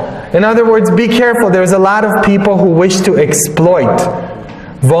careful. In other words, be careful. There's a lot of people who wish to exploit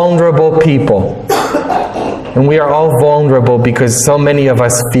vulnerable people. And we are all vulnerable because so many of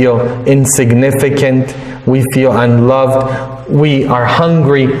us feel insignificant. We feel unloved. We are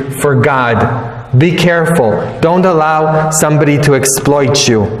hungry for God. Be careful. Don't allow somebody to exploit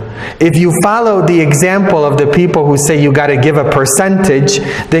you. If you follow the example of the people who say you got to give a percentage,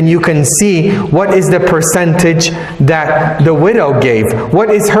 then you can see what is the percentage that the widow gave. What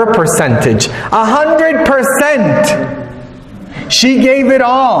is her percentage? 100%. She gave it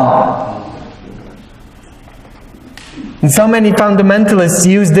all. And so many fundamentalists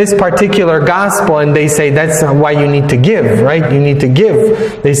use this particular gospel and they say that's why you need to give, right? You need to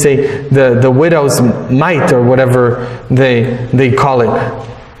give. They say the widow's mite or whatever they call it.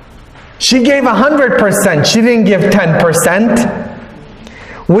 She gave 100%. She didn't give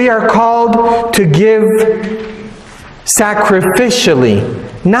 10%. We are called to give sacrificially,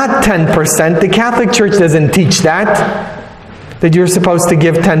 not 10%. The Catholic Church doesn't teach that you're supposed to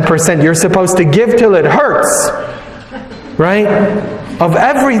give 10%. You're supposed to give till it hurts. Right? Of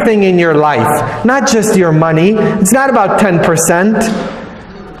everything in your life, not just your money. It's not about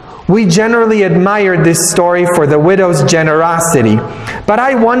 10%. We generally admire this story for the widow's generosity. But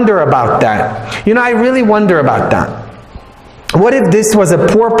I wonder about that. You know, I really wonder about that. What if this was a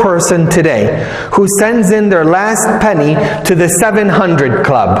poor person today who sends in their last penny to the 700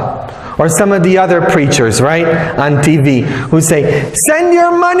 Club? Or some of the other preachers, right, on TV, who say, send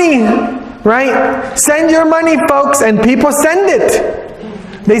your money, right? Send your money, folks, and people send it.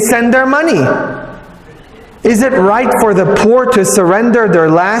 They send their money. Is it right for the poor to surrender their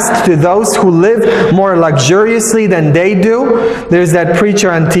last to those who live more luxuriously than they do? There's that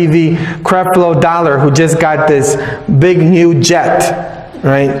preacher on TV, Creflo Dollar, who just got this big new jet,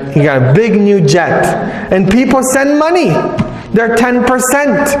 right? He got a big new jet. And people send money. They're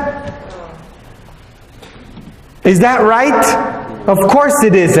 10%. Is that right? Of course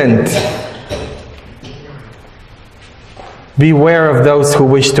it isn't. Beware of those who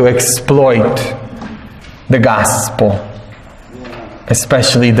wish to exploit the gospel,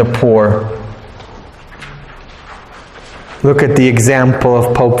 especially the poor. Look at the example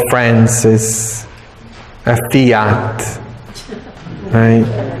of Pope Francis, a fiat, right?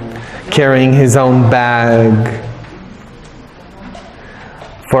 Carrying his own bag.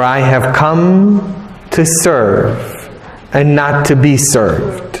 For I have come to serve and not to be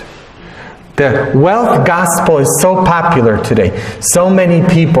served. The wealth gospel is so popular today. So many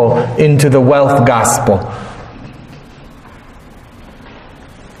people into the wealth gospel.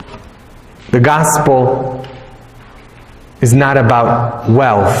 The gospel is not about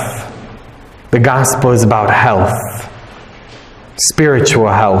wealth. The gospel is about health. Spiritual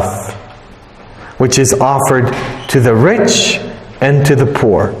health, which is offered to the rich and to the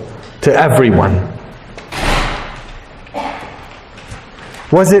poor, to everyone.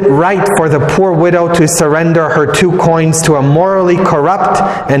 Was it right for the poor widow to surrender her 2 coins to a morally corrupt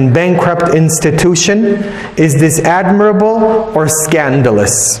and bankrupt institution? Is this admirable or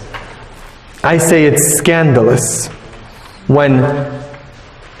scandalous? I say it's scandalous when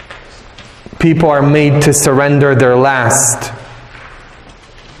people are made to surrender their last.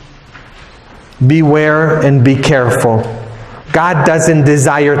 Beware and be careful. God doesn't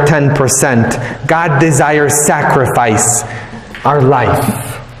desire 10%. God desires sacrifice, our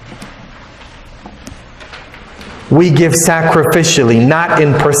life. We give sacrificially, not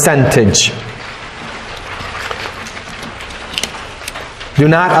in percentage. Do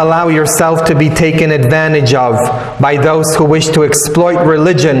not allow yourself to be taken advantage of by those who wish to exploit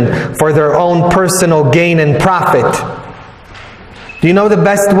religion for their own personal gain and profit. Do you know the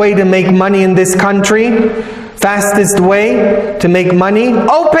best way to make money in this country? Fastest way to make money?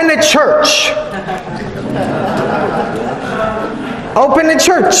 Open a church. Open a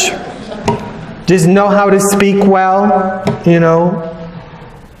church. Just know how to speak well,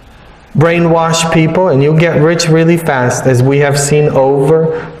 brainwash people, and you'll get rich really fast, as we have seen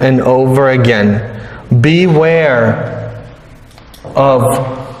over and over again. Beware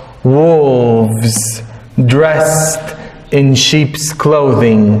of wolves dressed in sheep's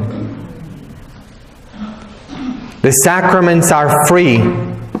clothing. The sacraments are free.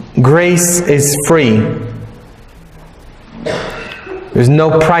 Grace is free. There's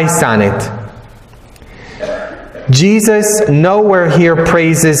no price on it. Jesus nowhere here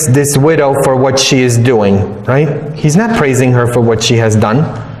praises this widow for what she is doing, right? He's not praising her for what she has done.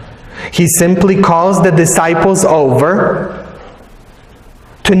 He simply calls the disciples over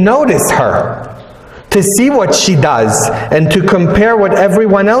to notice her, to see what she does, and to compare what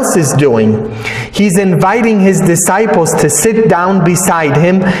everyone else is doing. He's inviting his disciples to sit down beside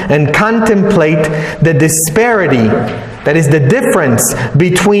him and contemplate the disparity, that is the difference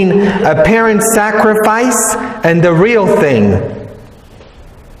between apparent sacrifice and the real thing.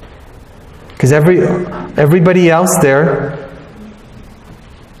 Because everybody else there,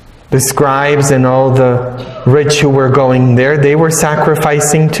 the scribes and all the rich who were going there, they were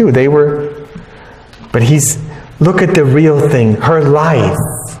sacrificing too. But look at the real thing, her life.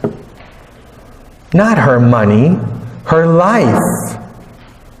 Not her money, her life.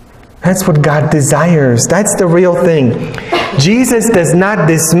 That's what God desires. That's the real thing. Jesus does not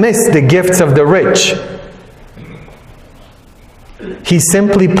dismiss the gifts of the rich. He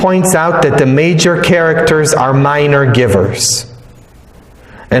simply points out that the major characters are minor givers.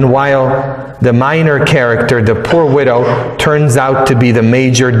 And while the minor character, the poor widow, turns out to be the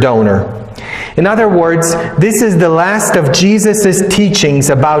major donor. In other words, this is the last of Jesus'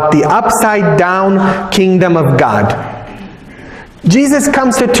 teachings about the upside-down kingdom of God. Jesus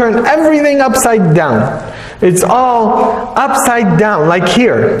comes to turn everything upside down. It's all upside down, like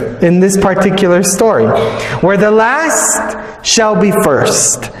here in this particular story, where the last shall be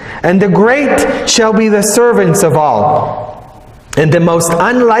first, and the great shall be the servants of all. And the most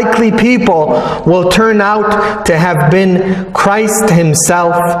unlikely people will turn out to have been Christ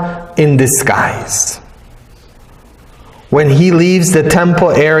himself in disguise. When he leaves the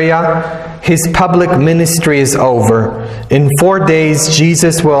temple area, his public ministry is over. In 4 days,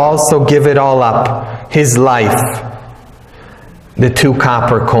 Jesus will also give it all up. His life. The 2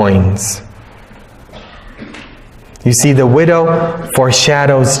 copper coins. You see, the widow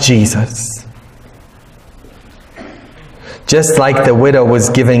foreshadows Jesus. Just like the widow was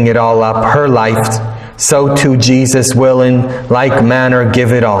giving it all up, her life, so too Jesus will in like manner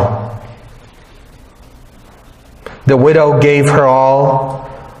give it all. The widow gave her all,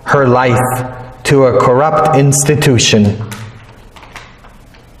 her life, to a corrupt institution.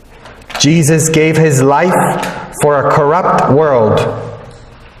 Jesus gave his life for a corrupt world.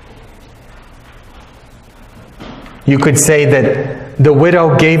 You could say that the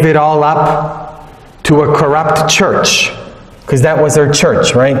widow gave it all up to a corrupt church, because that was her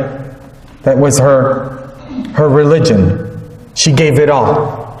church, right? That was her religion. She gave it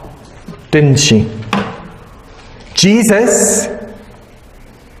all, didn't she? Jesus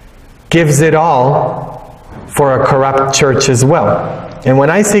gives it all for a corrupt church as well. And when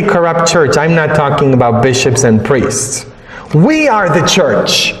I say corrupt church, I'm not talking about bishops and priests. We are the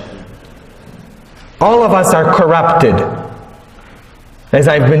church. All of us are corrupted, as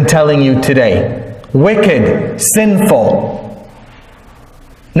I've been telling you today. Wicked, sinful.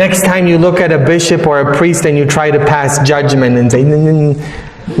 Next time you look at a bishop or a priest and you try to pass judgment and say,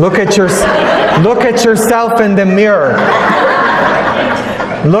 look at yourself in the mirror.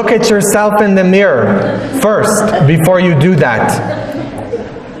 Look at yourself in the mirror first before you do that.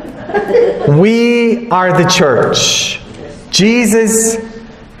 We are the church. Jesus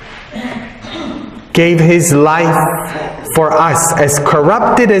gave His life for us, as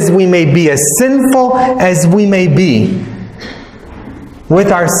corrupted as we may be, as sinful as we may be.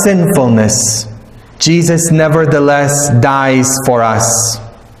 With our sinfulness, Jesus nevertheless dies for us.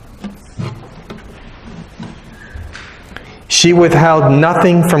 She withheld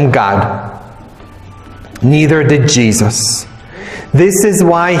nothing from God. Neither did Jesus. This is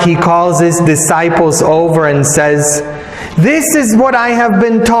why He calls His disciples over and says, "This is what I have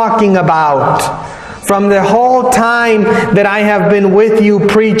been talking about from the whole time that I have been with you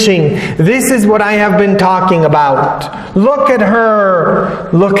preaching. This is what I have been talking about. Look at her.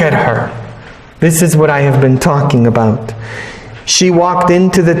 Look at her. This is what I have been talking about." She walked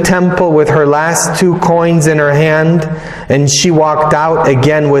into the temple with her last 2 coins in her hand, and she walked out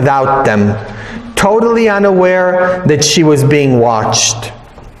again without them, totally unaware that she was being watched.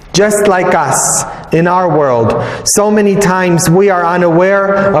 Just like us in our world, so many times we are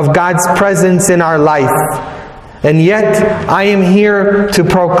unaware of God's presence in our life. And yet, I am here to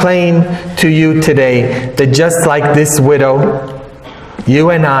proclaim to you today that just like this widow,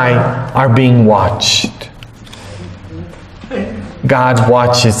 you and I are being watched. God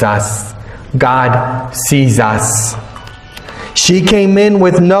watches us. God sees us. She came in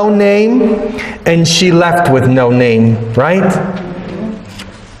with no name, and she left with no name, right?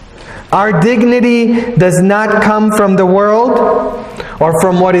 Our dignity does not come from the world or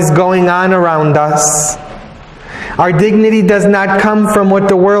from what is going on around us. Our dignity does not come from what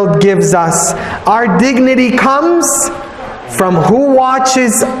the world gives us. Our dignity comes from who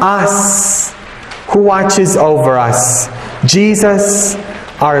watches us, who watches over us. Jesus,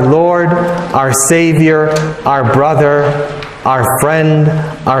 our Lord, our Savior, our brother, our friend,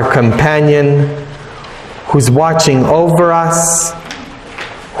 our companion, who's watching over us,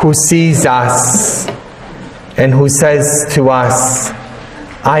 who sees us, and who says to us,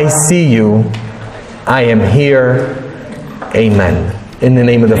 "I see you, I am here, amen." In the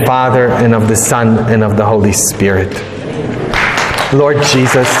name of the Father, and of the Son, and of the Holy Spirit. Lord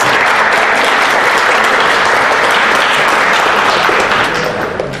Jesus,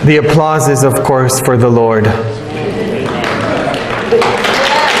 the applause is, of course, for the Lord.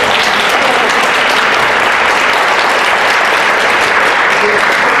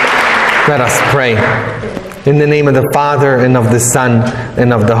 Let us pray. In the name of the Father, and of the Son,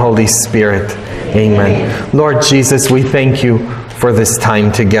 and of the Holy Spirit. Amen. Lord Jesus, we thank you for this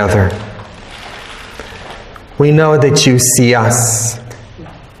time together. We know that you see us,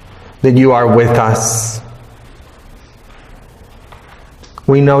 that you are with us.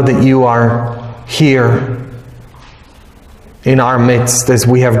 We know that you are here in our midst as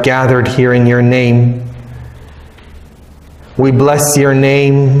we have gathered here in your name. We bless your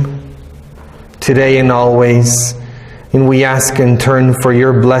name today and always, and we ask in turn for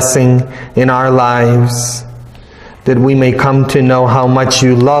your blessing in our lives, that we may come to know how much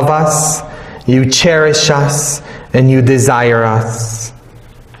you love us, you cherish us, and you desire us.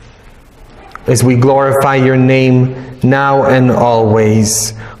 As we glorify your name now and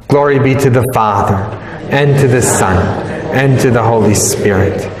always, glory be to the Father, and to the Son, and to the Holy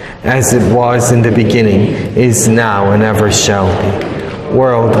Spirit, as it was in the beginning, is now, and ever shall be,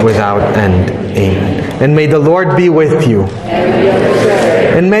 world without end. Amen. And may the Lord be with you.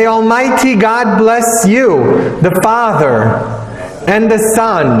 And may Almighty God bless you, the Father, and the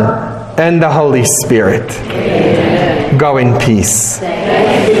Son, and the Holy Spirit. Amen. Go in peace.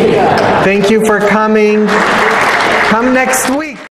 Thank you for coming. Come next week.